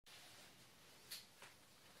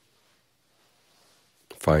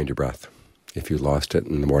find your breath. If you lost it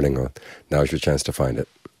in the morning, now's your chance to find it.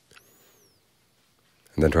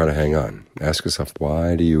 And then try to hang on. Ask yourself,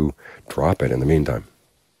 why do you drop it in the meantime?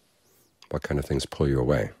 What kind of things pull you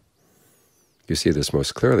away? You see this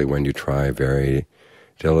most clearly when you try very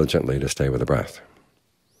diligently to stay with the breath.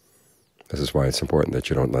 This is why it's important that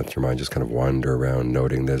you don't let your mind just kind of wander around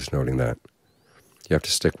noting this, noting that. You have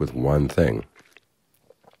to stick with one thing.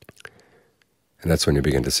 And that's when you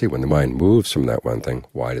begin to see, when the mind moves from that one thing,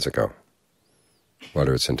 why does it go? What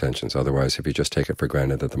are its intentions? Otherwise, if you just take it for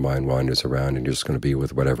granted that the mind wanders around and you're just going to be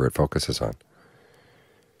with whatever it focuses on,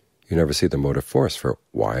 you never see the motive force for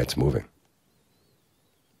why it's moving.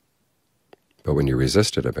 But when you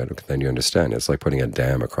resist it a bit, then you understand. It's like putting a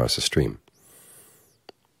dam across a stream.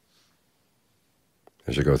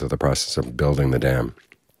 As you go through the process of building the dam,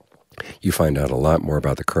 you find out a lot more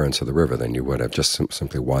about the currents of the river than you would have just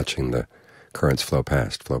simply watching the currents flow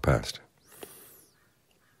past.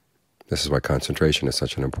 This is why concentration is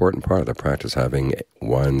such an important part of the practice, having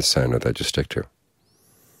one center that you stick to.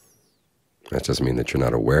 That doesn't mean that you're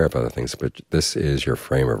not aware of other things, but this is your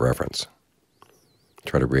frame of reference.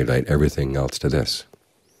 Try to relate everything else to this.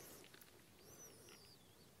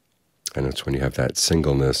 And it's when you have that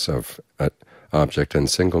singleness of object and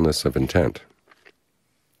singleness of intent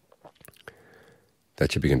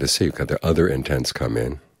that you begin to see that the other intents come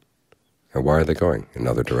in. And why are they going in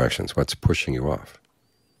other directions? What's pushing you off?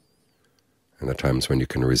 And there are times when you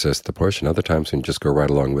can resist the push, and other times when you just go right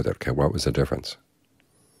along with it. Okay, what was the difference?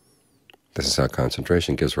 This is how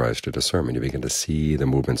concentration gives rise to discernment. You begin to see the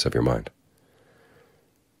movements of your mind.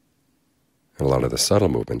 And a lot of the subtle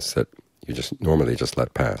movements that you just normally just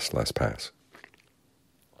let pass.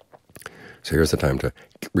 So here's the time to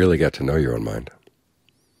really get to know your own mind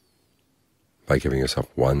by giving yourself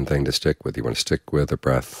one thing to stick with. You want to stick with the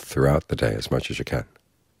breath throughout the day as much as you can.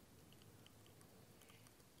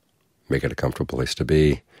 Make it a comfortable place to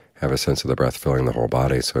be. Have a sense of the breath filling the whole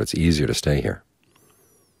body so it's easier to stay here.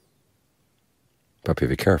 But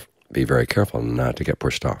be very careful not to get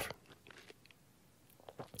pushed off.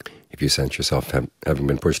 If you sense yourself having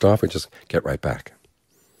been pushed off, just get right back.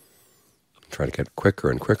 Try to get quicker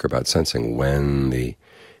and quicker about sensing when the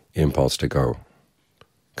impulse to go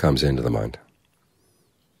comes into the mind.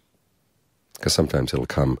 Because sometimes it'll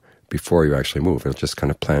come before you actually move. It'll just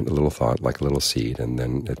kind of plant a little thought, like a little seed, and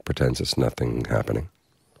then it pretends it's nothing happening.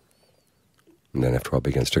 And then after a while it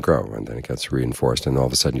begins to grow, and then it gets reinforced, and all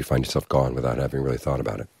of a sudden you find yourself gone without having really thought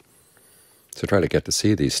about it. So try to get to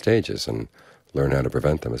see these stages and learn how to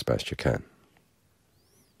prevent them as best you can.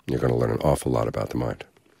 You're going to learn an awful lot about the mind.